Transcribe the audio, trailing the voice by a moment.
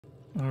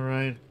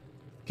Alright.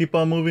 Keep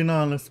on moving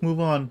on. Let's move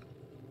on.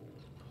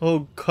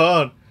 Oh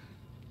god.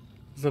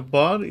 Is a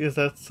bot? Is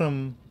that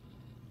some...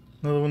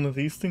 another one of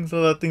these things?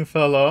 Oh, that thing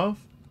fell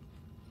off?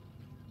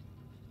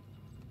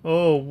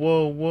 Oh,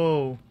 whoa,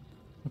 whoa.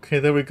 Okay,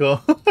 there we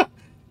go.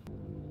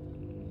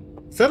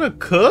 Is that a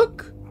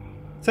cook?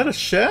 Is that a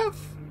chef?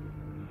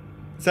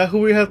 Is that who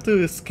we have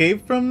to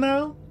escape from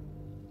now?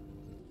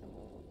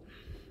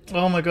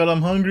 Oh my god,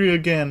 I'm hungry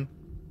again.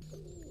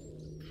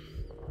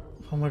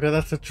 Oh my god,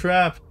 that's a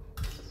trap.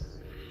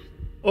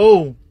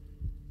 Oh!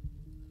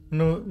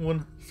 No,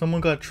 when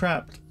someone got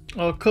trapped.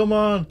 Oh, come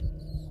on!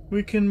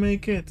 We can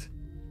make it.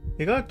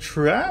 It got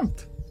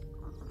trapped?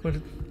 But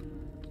it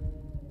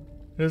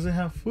doesn't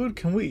have food.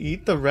 Can we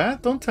eat the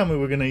rat? Don't tell me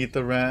we're gonna eat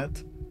the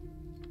rat.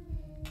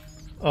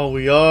 Oh,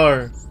 we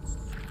are.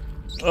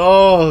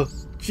 Oh,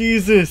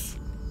 Jesus!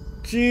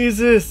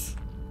 Jesus!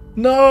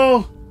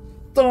 No!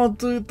 Don't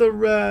do the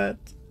rat!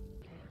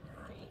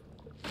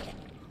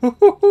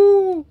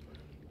 Hoo-hoo-hoo!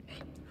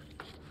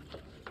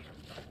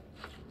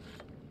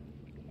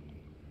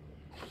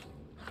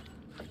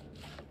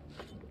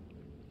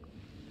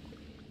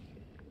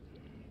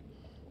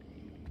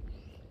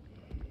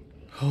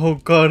 Oh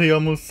god, he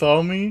almost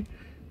saw me.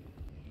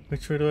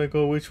 Which way do I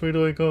go? Which way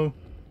do I go?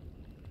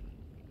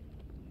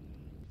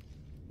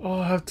 Oh,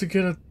 I have to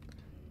get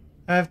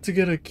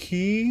a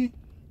key?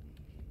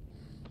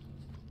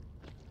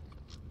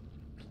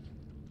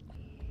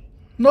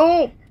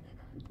 No!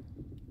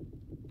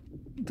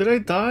 Did I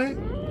die?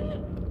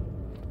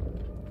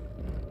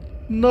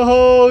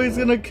 No, he's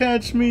gonna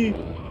catch me.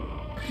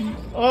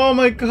 Oh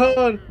my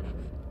god.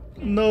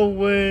 No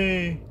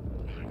way.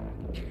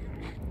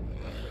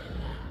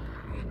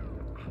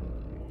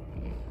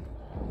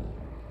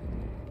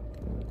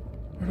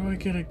 Where do I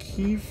get a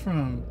key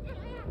from?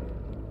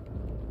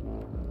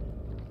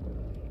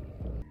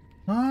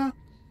 Huh?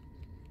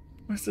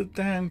 Where's the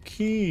damn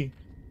key?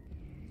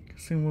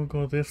 Guessing we'll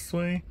go this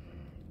way.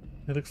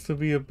 It looks to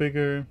be a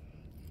bigger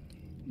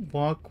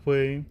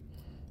walkway.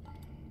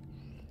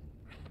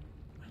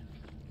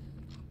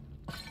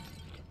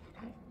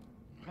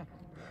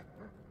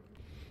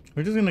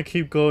 We're just gonna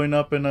keep going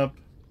up and up.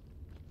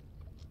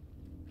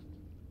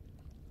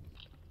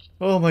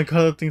 Oh my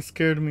god, that thing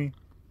scared me.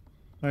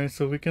 Alright,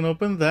 so we can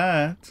open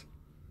that.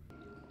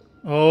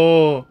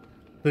 Oh,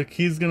 the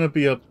key's gonna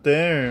be up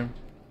there.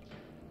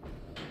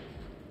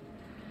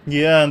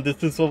 Yeah, and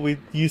this is what we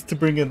used to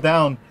bring it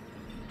down.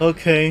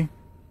 Okay.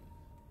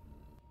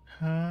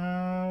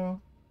 How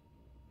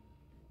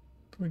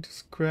do we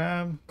just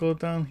go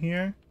down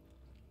here?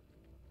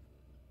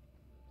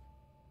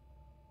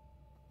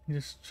 You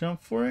just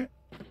jump for it?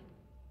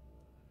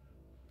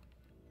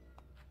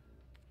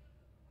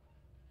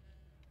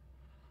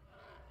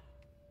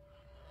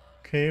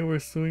 Okay, we're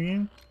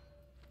swinging.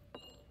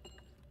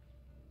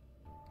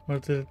 Or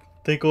did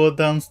they go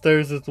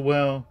downstairs as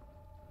well?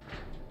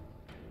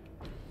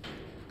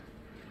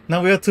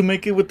 Now we have to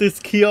make it with this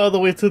key all the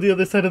way to the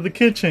other side of the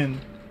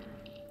kitchen.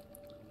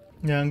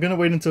 Yeah, I'm gonna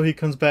wait until he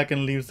comes back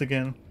and leaves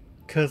again,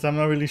 because I'm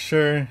not really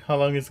sure how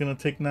long it's gonna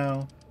take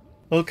now.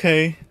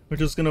 Okay, we're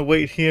just gonna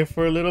wait here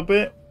for a little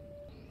bit.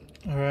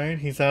 Alright,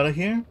 he's out of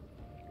here.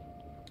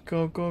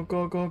 Go, go,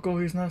 go, go, go.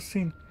 He's not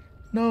seen.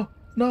 No,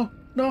 no,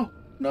 no,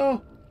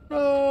 no,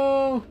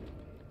 no.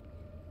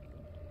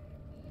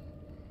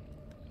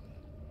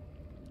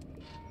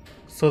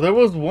 So there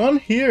was one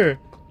here,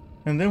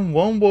 and then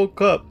one woke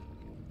up.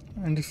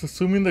 I'm just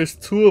assuming there's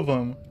two of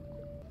them.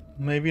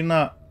 Maybe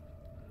not.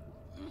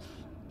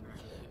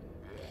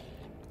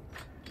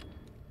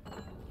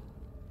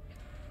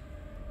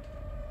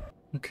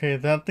 Okay,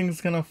 that thing's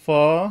gonna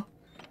fall.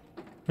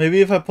 Maybe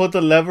if I put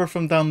the lever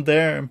from down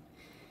there.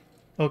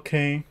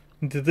 Okay,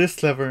 into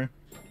this lever.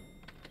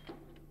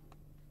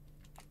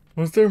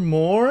 Was there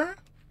more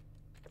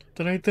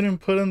that I didn't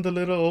put in the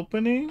little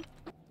opening?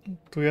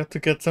 Do we have to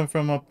get some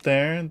from up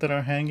there that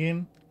are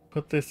hanging?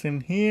 Put this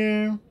in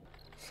here.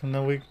 So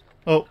now we...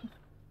 Oh!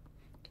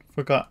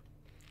 Forgot.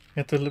 I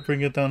have to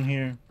bring it down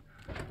here.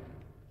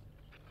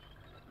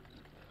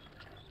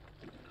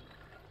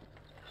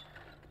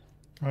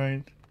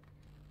 Right.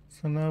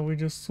 So now we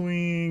just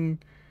swing.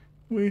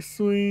 We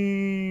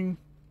swing.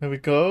 There we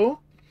go.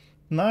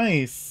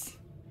 Nice.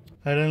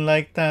 I didn't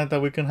like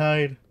that we can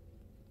hide.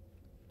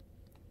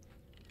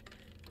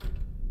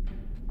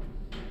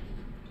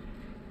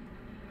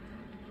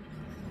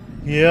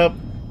 Yep.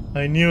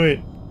 I knew it.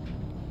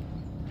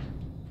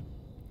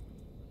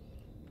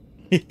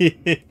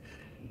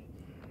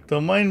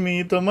 Don't mind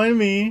me. Don't mind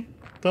me.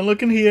 Don't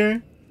look in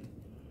here.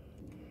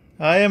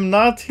 I am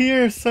not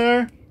here,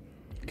 sir.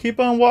 Keep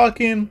on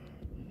walking.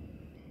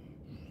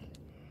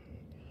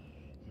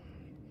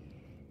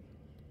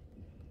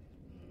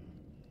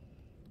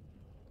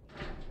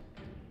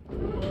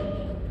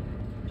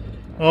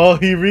 Oh,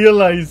 he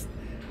realized.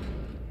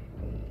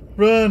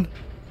 Run!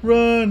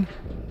 Run!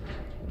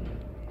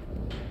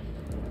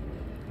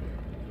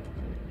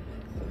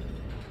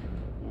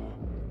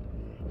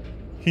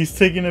 He's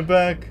taking it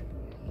back.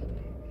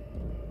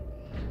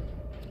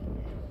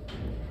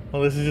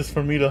 Oh, this is just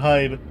for me to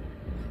hide.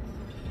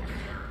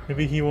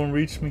 Maybe he won't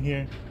reach me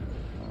here.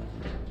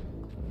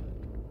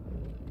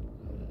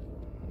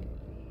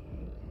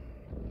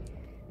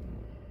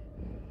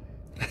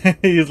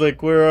 He's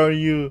like, where are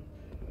you?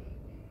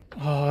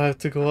 Oh, I have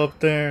to go up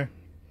there.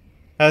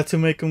 I have to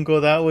make him go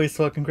that way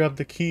so I can grab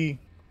the key.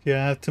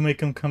 Yeah, I have to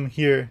make him come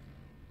here.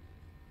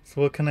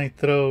 So what can I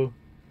throw?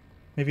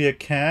 Maybe a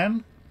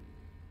can?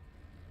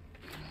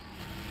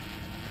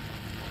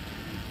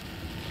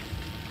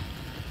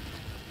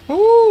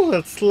 Ooh,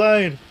 that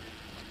slide.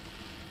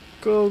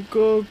 Go,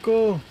 go,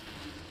 go.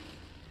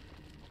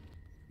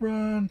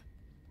 Run.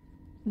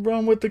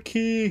 Run with the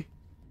key.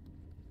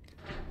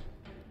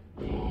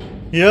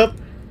 Yep.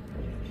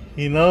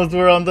 He knows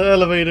we're on the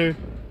elevator.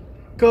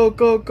 Go,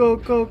 go, go,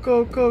 go,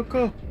 go, go,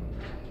 go.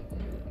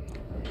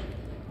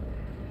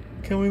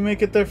 Can we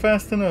make it there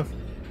fast enough?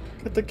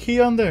 Get the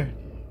key on there.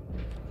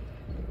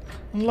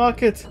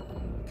 Unlock it.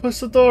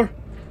 Push the door.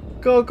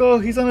 Go, go.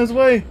 He's on his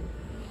way.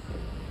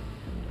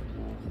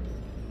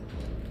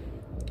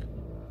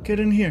 Get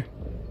in here.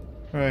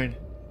 Alright.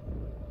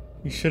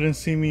 You shouldn't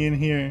see me in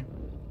here.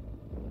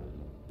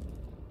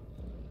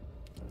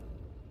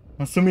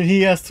 I'm assuming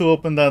he has to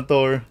open that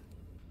door.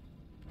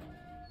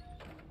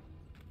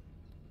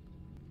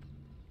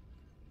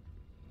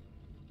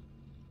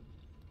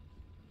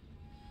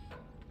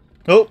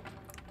 Oh!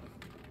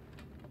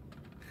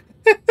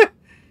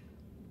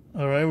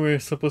 Alright, we're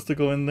supposed to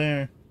go in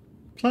there.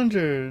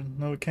 Plunger!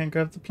 No, we can't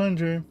grab the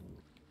plunger.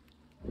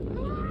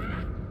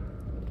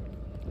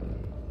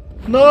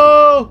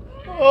 No!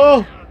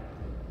 Oh!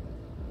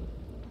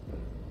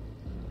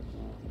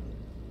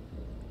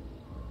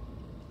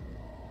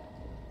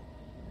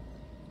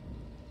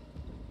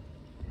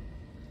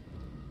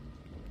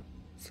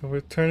 So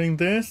we're turning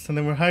this and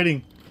then we're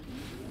hiding.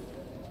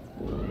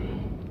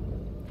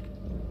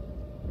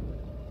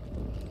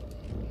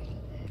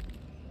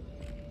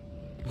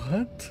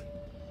 What?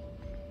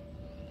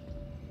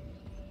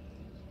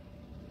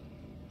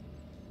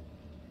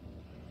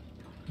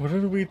 What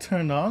did we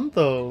turn on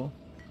though?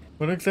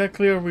 What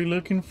exactly are we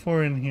looking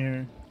for in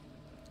here?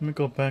 Let me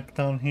go back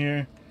down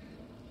here.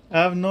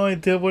 I have no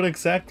idea what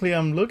exactly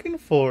I'm looking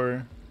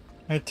for.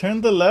 I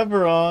turned the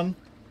lever on.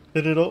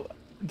 Did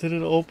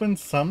it open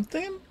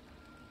something?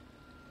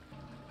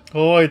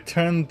 Oh, I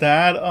turned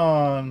that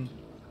on.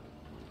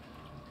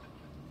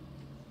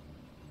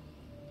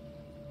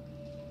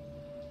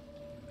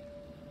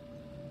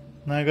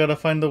 Now I gotta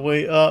find a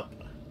way up.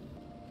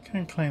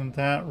 Can't climb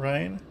that,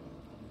 right?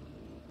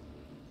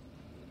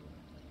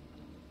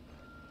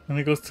 And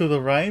it goes to the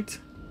right.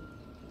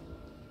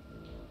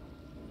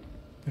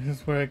 This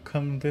is where I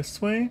come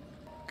this way.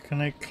 Can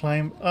I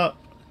climb up?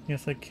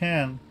 Yes, I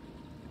can.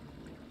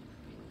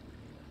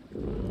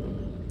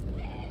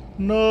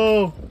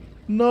 No!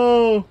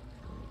 No!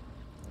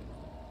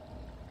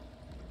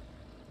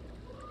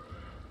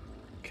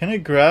 Can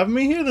it grab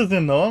me here? Does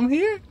it know I'm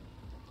here?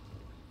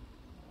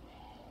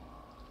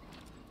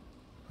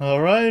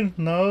 Alright,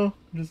 no.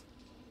 Just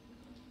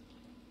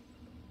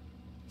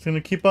gonna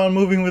keep on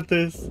moving with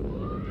this.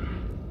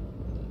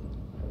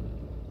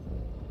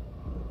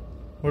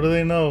 What do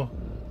they know?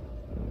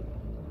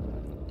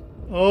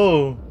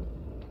 Oh.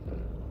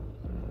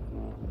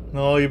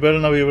 No, you better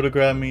not be able to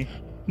grab me.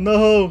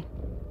 No!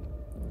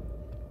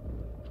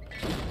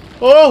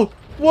 Oh!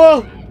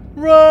 Whoa!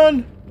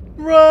 Run!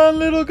 Run,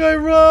 little guy,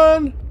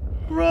 run!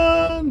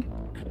 Run!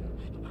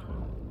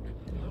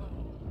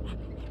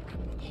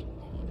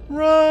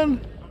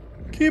 Run!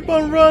 Keep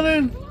on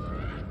running!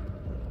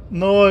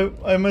 No,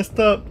 I messed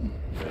up.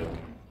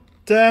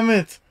 Damn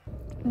it!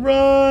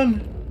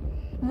 Run!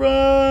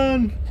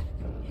 Run!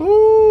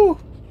 Woo!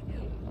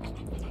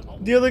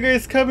 The other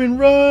guy's coming,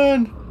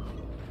 run!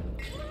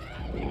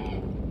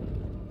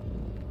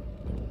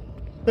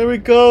 There we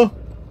go!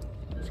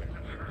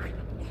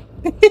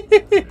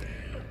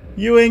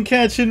 You ain't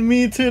catching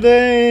me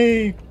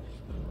today!